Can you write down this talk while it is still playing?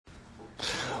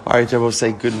All right, I will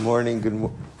say good morning, good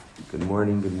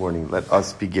morning. Let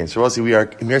us begin. So we'll see, we are,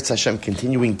 Emir Hashem,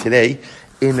 continuing today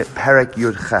in Parak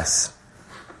Yud Ches.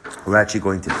 We're actually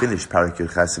going to finish Parak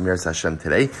Yud Ches, Emir Hashem,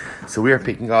 today. So we are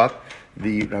picking up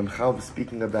the Ramchal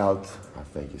speaking about,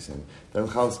 thank you, Sam. The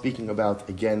Ramchal speaking about,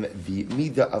 again, the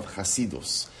Midah of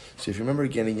Chasidus. So if you remember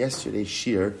again in yesterday's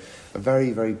shir, a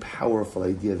very, very powerful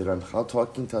idea that Ramchal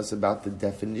talking to us about the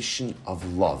definition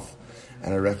of love.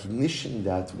 And a recognition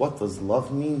that what does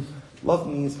love mean? Love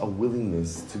means a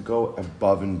willingness to go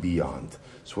above and beyond.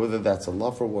 So whether that's a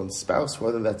love for one's spouse,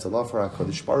 whether that's a love for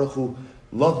HaKadosh Baruch Hu,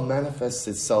 love manifests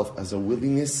itself as a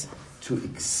willingness to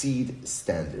exceed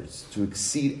standards, to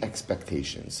exceed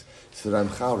expectations. So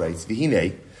Ramchal writes,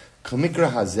 V'hinei,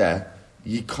 k'mikra hazeh,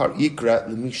 yikra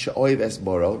l'misha oiv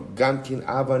esboro, gamkin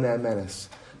avana menes.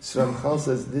 So Ramchal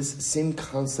says this same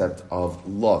concept of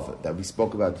love that we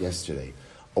spoke about yesterday,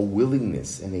 a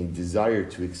willingness and a desire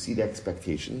to exceed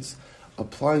expectations,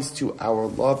 applies to our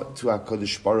love to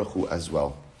HaKadosh Baruch Hu as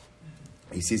well.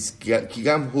 He says,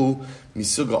 Kigam hu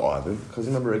misuga oavim, because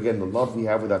remember again, the love we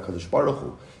have with HaKadosh Baruch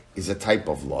Hu is a type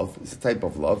of love. It's a type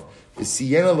of love. Is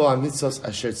siyena lo hamitzvos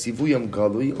asher tzivuyam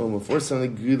galui u'meforsan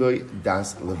legiloi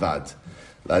das levad.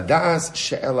 Ladas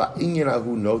she'ela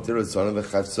inyanahu noter etzon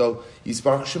v'chavso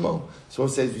yisbarach shemo. So it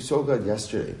says, we saw God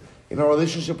yesterday. In our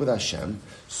relationship with Hashem,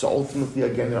 so ultimately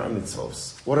again there are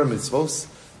mitzvos. What are mitzvos?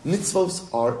 Mitzvos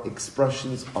are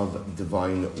expressions of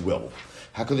divine will.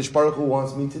 HaKadosh Baruch Hu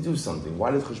wants me to do something.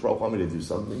 Why does HaKadosh Baruch Hu want me to do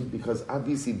something? Because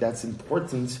obviously that's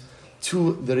important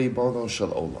to the Ribono Shel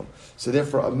Olam. So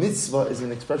therefore a mitzvah is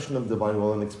an expression of divine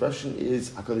will. An expression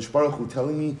is HaKadosh Baruch Hu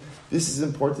telling me, this is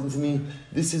important to me,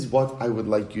 this is what I would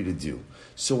like you to do.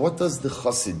 So what does the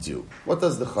chassid do? What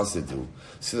does the chassid do?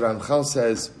 So the Ramchal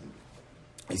says,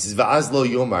 he says, "Va'az lo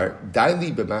yomar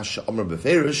daili b'masha amar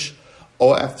b'ferish,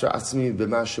 or after atzmi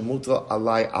b'masha mutal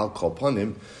alai al kol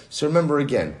panim." So remember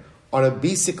again, on a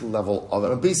basic level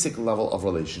of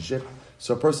relationship,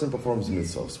 so a person performs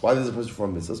mitzvos. Why does a person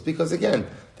perform mitzvos? Because again,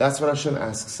 that's what Hashem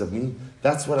asks of me.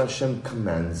 That's what Hashem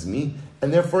commands me,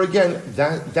 and therefore again,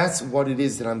 that's what it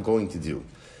is that I'm going to do.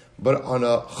 But on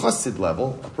a chassid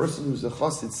level, a person who's a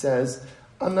chassid says,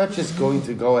 I'm not just going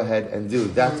to go ahead and do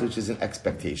that which is an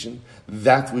expectation,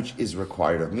 that which is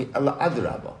required of me.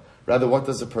 Rather, what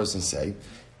does a person say?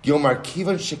 Yomar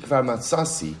kivan shekvar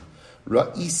matzasi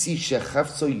ra'isi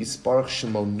shechafso yisparach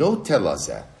shemo no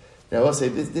telazeh. Now I'll say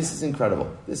this is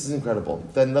incredible. This is incredible.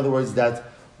 That in other words, that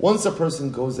once a person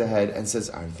goes ahead and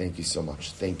says, thank you so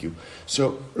much, thank you.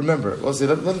 So remember, I'll say,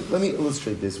 let me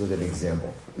illustrate this with an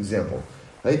example.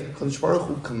 Right? Kadosh Baruch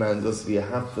Hu commands us via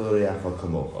haftal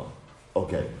kamocha.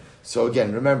 Okay, so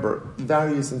again, remember,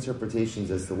 various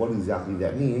interpretations as to what exactly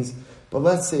that means, but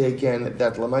let's say again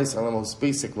that Lamais on the most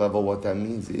basic level, what that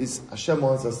means is Hashem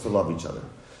wants us to love each other.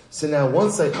 So now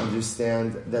once I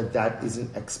understand that that is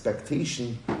an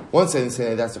expectation, once I understand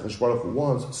that that's what HaKadosh Baruch Hu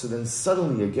wants, so then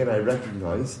suddenly again I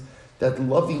recognize that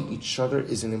loving each other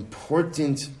is an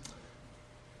important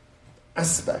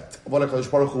aspect of what HaKadosh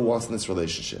Baruch Hu wants in this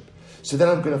relationship. So then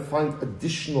I'm going to find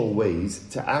additional ways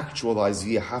to actualize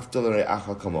via haftal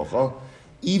re'acha kamocha,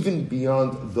 even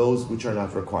beyond those which are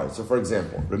not required. So for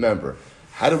example, remember,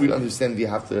 how do we understand via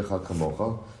haftal re'acha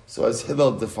kamocha? So as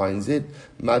Hillel defines it,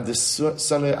 that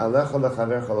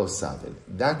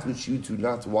which you do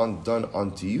not want done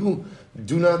unto you,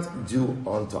 do not do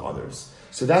unto others.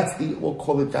 So that's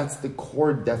that's the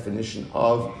core definition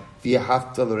of via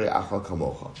haftal re'acha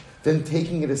kamocha. Then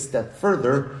taking it a step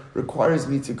further requires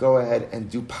me to go ahead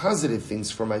and do positive things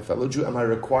for my fellow Jew. Am I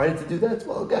required to do that?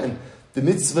 Well, again, the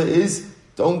mitzvah is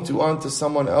don't do unto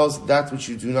someone else that which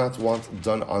you do not want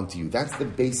done unto you. That's the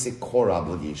basic core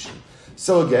obligation.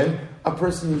 So again, a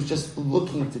person who's just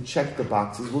looking to check the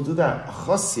boxes will do that. A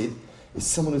chassid is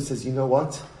someone who says, you know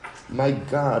what? My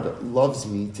God loves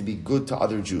me to be good to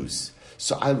other Jews.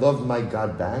 So I love my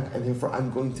God back, and therefore I'm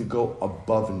going to go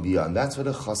above and beyond. That's what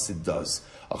a chassid does.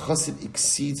 A chassid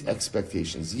exceeds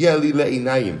expectations. Yeli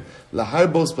le'inayim,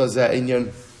 laharbos bazeh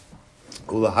inyan,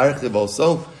 ulaharchiv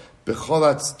also,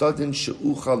 becholat stadin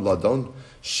she'ucha ladon,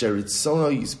 sheritzono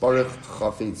yisbarach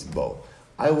chafetz bo.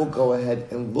 I will go ahead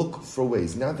and look for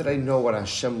ways. Now that I know what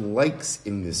Hashem likes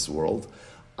in this world,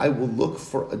 I will look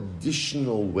for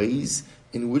additional ways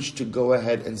in which to go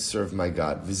ahead and serve my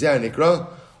God. V'zeh nikra,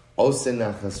 ose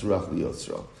nachas ruach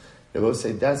liyotzro. They will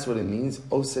say that's what it means.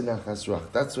 Ose nachas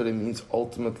ruach. That's what it means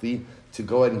ultimately to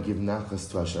go ahead and give nachas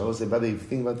to Hashem. I will say, by the way, if you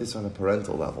think about this on a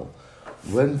parental level,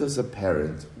 when does a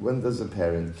parent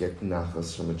get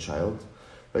nachas from a child?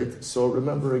 Right? So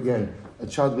remember again, a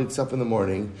child wakes up in the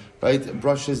morning, right,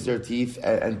 brushes their teeth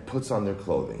and puts on their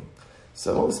clothing.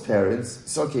 So most parents,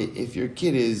 it's okay if your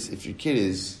kid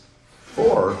is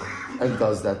 4 and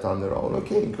does that on their own.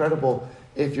 Okay, incredible.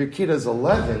 If your kid is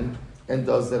 11 and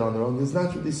does that on their own, there's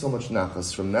not really so much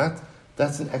nachas from that.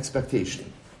 That's an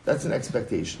expectation.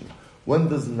 When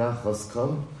does nachas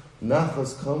come?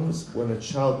 Nachas comes when a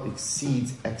child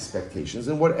exceeds expectations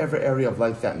in whatever area of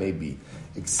life that may be.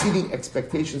 Exceeding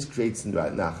expectations creates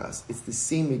nachas. It's the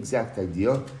same exact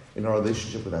idea in our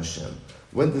relationship with Hashem.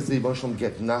 When does the Rebbe Shalom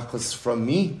get nachas from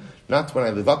me? Not when I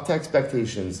live up to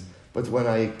expectations, but when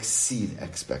I exceed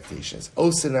expectations.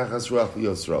 Ose nachas ruach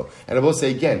yosro. And I will say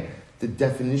again, the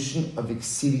definition of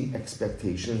exceeding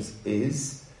expectations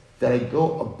is that I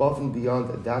go above and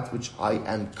beyond that which I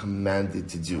am commanded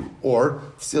to do. Or,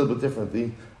 still a bit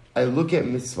differently, I look at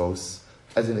mitzvos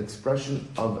as an expression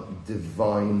of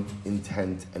divine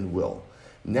intent and will.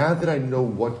 Now that I know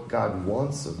what God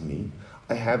wants of me,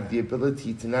 I have the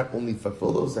ability to not only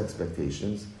fulfill those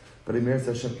expectations, but Emir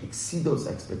Hashem exceed those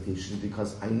expectations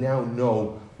because I now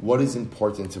know what is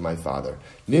important to my Father.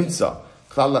 Nimtza,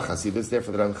 klal chasidus,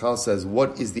 therefore the Ramchal says,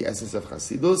 what is the essence of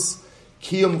chasidus?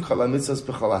 Kiyum kalamitzas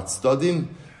b'chalat stadim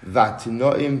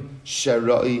vatinoim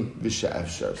sherai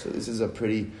v'she'efshar. So this is a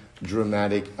pretty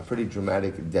dramatic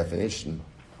definition.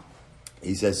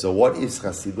 He says, so what is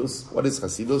chasidus?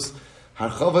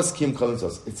 Harchavas kiyum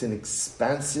kalamitzos. It's an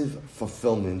expansive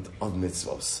fulfillment of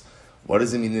mitzvos. What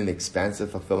does it mean, an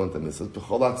expansive fulfillment of mitzvos?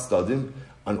 B'chalat stadim,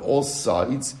 on all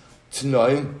sides,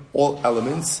 tinoim, all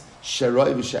elements,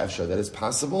 sherai v'she'efshar. That is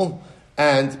possible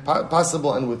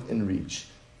and within reach.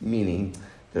 Meaning,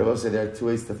 there are 2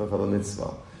 ways to fulfill a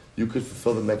mitzvah. You could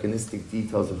fulfill the mechanistic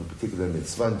details of a particular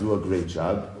mitzvah and do a great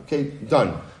job. Okay,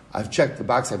 done. I've checked the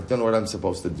box, I've done what I'm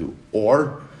supposed to do.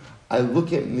 Or, I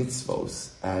look at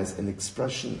mitzvos as an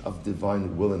expression of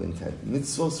divine will and intent.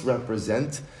 Mitzvos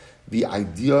represent the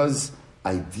ideas,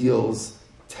 ideals,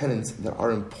 tenets that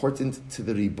are important to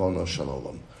the Ribbono Shel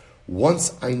Olam.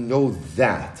 Once I know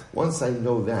that,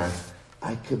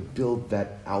 I could build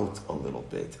that out a little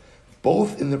bit.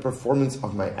 Both in the performance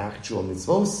of my actual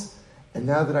mitzvos, and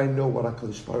now that I know what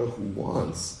HaKadosh Baruch Hu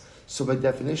wants, so by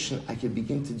definition, I can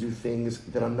begin to do things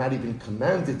that I'm not even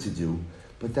commanded to do,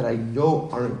 but that I know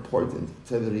are important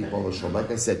to the Ribbono Shel Olam. Like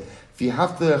I said,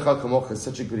 V'ahavta l'recha kamocha is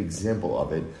such a good example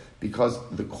of it, because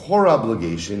the core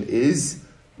obligation is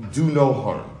do no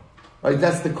harm. Right?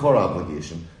 That's the core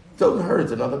obligation. Don't hurt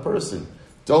another person.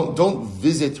 Don't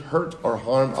visit hurt or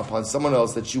harm upon someone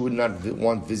else that you would not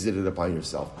want visited upon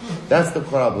yourself. That's the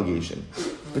core obligation.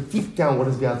 But deep down, what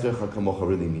does V'ahavta kamocha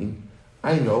really mean?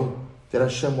 I know that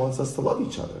Hashem wants us to love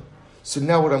each other. So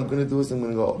now what I'm going to do is I'm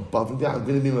going to go above and beyond. I'm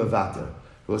going to be mevater.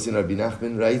 Rabbi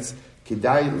Nachman writes,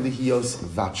 Kedai lihios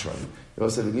vatron. He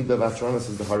also said, Midah vatron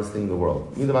is the hardest thing in the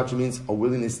world. Midah vatron means a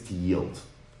willingness to yield.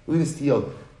 Willingness to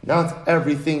yield. Not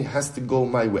everything has to go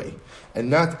my way. And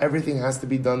not everything has to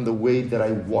be done the way that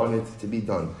I want it to be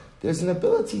done. There's an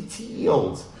ability to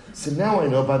yield. So now I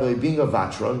know, by the way, being a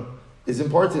vatron is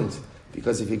important.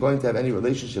 Because if you're going to have any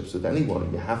relationships with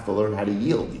anyone, you have to learn how to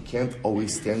yield. You can't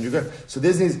always stand your ground. So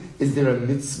this is there a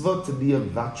mitzvah to be a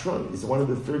vatron? Is it one of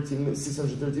the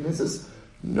 613 mitzvahs?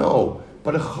 No.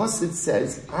 But a chassid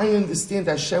says, I understand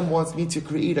that Hashem wants me to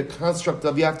create a construct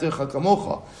of V'ahavta l'recha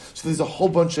kamocha. So there's a whole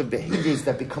bunch of behaviors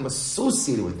that become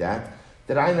associated with that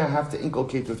I now have to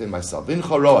inculcate within myself. V'hin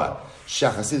charoa,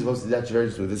 shachassid, that's very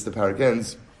interesting. This is the parak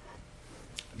ends.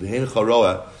 V'hin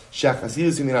charoa,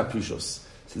 shachassid u'minat prishos.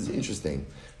 This is interesting.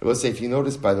 I will say, if you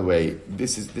notice, by the way,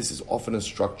 this is often a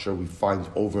structure we find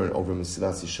over and over in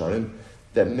Mesilas Yesharim,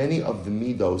 that many of the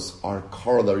midos are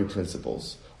corollary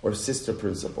principles or sister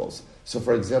principles. So,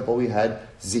 for example, we had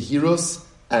zihirus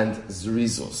and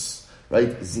zrizus,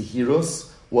 right? Zihirus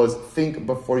was think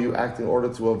before you act in order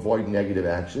to avoid negative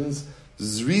actions.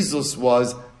 Zrizus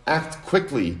was act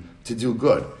quickly to do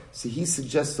good. So he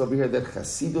suggests over here that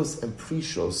chasidus and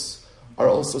prishos are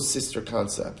also sister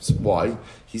concepts. Why?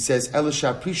 He says,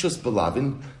 Elisha prishos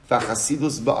belavin,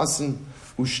 v'chasidus ba'asin,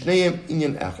 u'shneim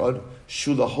inyan echad,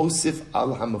 shula hosif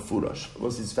al hamafurash.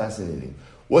 This is fascinating.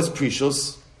 What's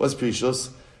prishos?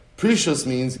 Prishos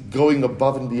means going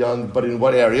above and beyond, but in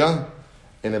what area?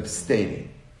 In abstaining.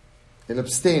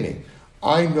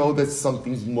 I know that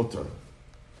something's mutter.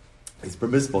 It's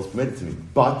permissible, it's permitted to me.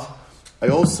 But I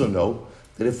also know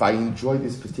that if I enjoy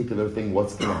this particular thing,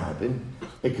 what's going to happen?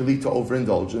 It can lead to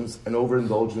overindulgence, and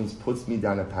overindulgence puts me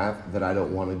down a path that I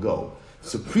don't want to go.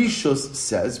 So Prishus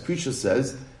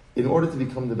says, in order to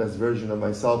become the best version of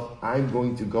myself, I'm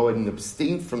going to go ahead and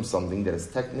abstain from something that is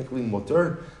technically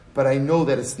mutter, but I know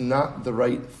that it's not the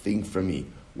right thing for me.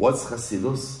 What's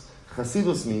Chasidus?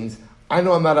 Chasidus means, I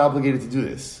know I'm not obligated to do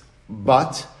this,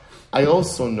 but I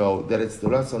also know that it's the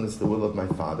Ratzon, it's the will of my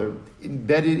Father.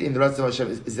 Embedded in the Ratzon of Hashem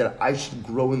is that I should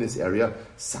grow in this area,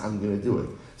 so I'm going to do it.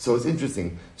 So it's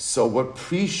interesting. So what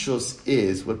precious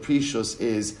is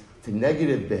to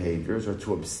negative behaviors or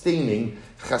to abstaining,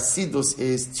 Chasidus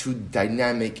is to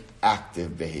dynamic,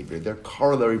 active behavior. They're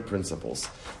corollary principles.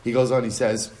 He goes on, he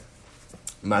says,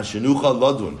 Mashenucha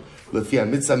lodun, lefi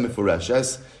mitzvah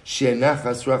mefureshes,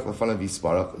 she'enachas ruach lefanav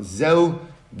yisparach, zeu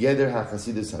geder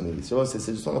ha-chasidus hamili. So I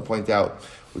just want to point out,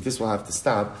 with this we'll have to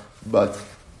stop, but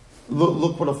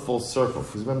look what a full circle.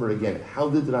 Because remember again, how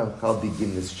did Ramchal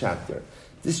begin this chapter?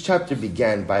 This chapter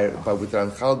began by with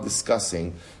Ramchal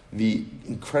discussing the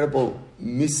incredible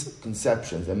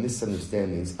misconceptions and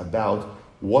misunderstandings about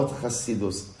what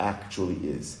Chasidus actually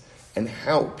is. And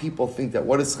how people think that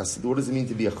what is Chassid? What does it mean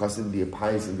to be a Chassid, to be a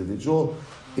pious individual?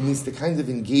 It means to kind of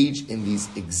engage in these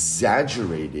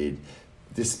exaggerated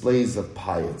displays of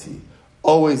piety.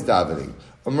 Always davening,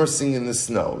 immersing in the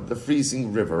snow, the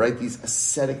freezing river, right? These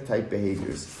ascetic type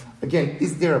behaviors. Again,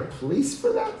 is there a place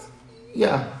for that?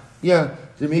 Yeah.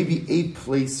 There may be a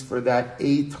place for that,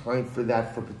 a time for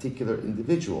that for particular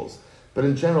individuals. But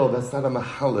in general, that's not a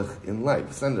mahalach in life.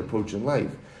 It's not an approach in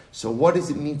life. So what does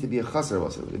it mean to be a chassid?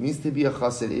 What it means to be a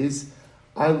chassid is,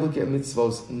 I look at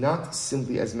mitzvos not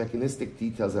simply as mechanistic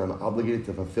details that I'm obligated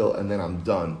to fulfill and then I'm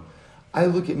done. I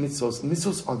look at mitzvos.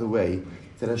 Mitzvos are the way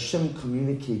that Hashem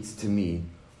communicates to me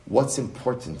what's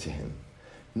important to Him.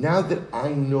 Now that I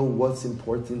know what's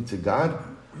important to God,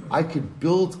 I could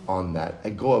build on that. I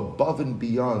go above and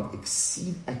beyond,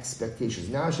 exceed expectations.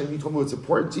 Now Hashem, you told me what's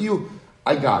important to you,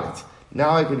 I got it.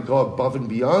 Now I can go above and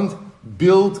beyond,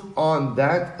 build on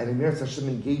that, and in Meretz Hashem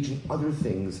engage in other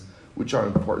things which are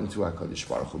important to HaKadosh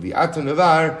Baruch Hu.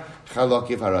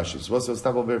 So we'll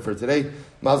stop over for today.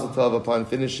 Mazel tov upon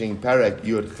finishing Perek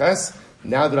Yud Ches.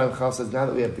 Now that Ramchal says, now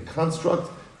that we have the construct,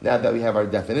 now that we have our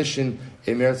definition,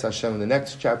 in Meretz Hashem, in the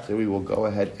next chapter, we will go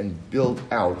ahead and build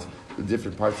out the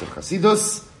different parts of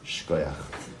Chasidus. Shkoyach.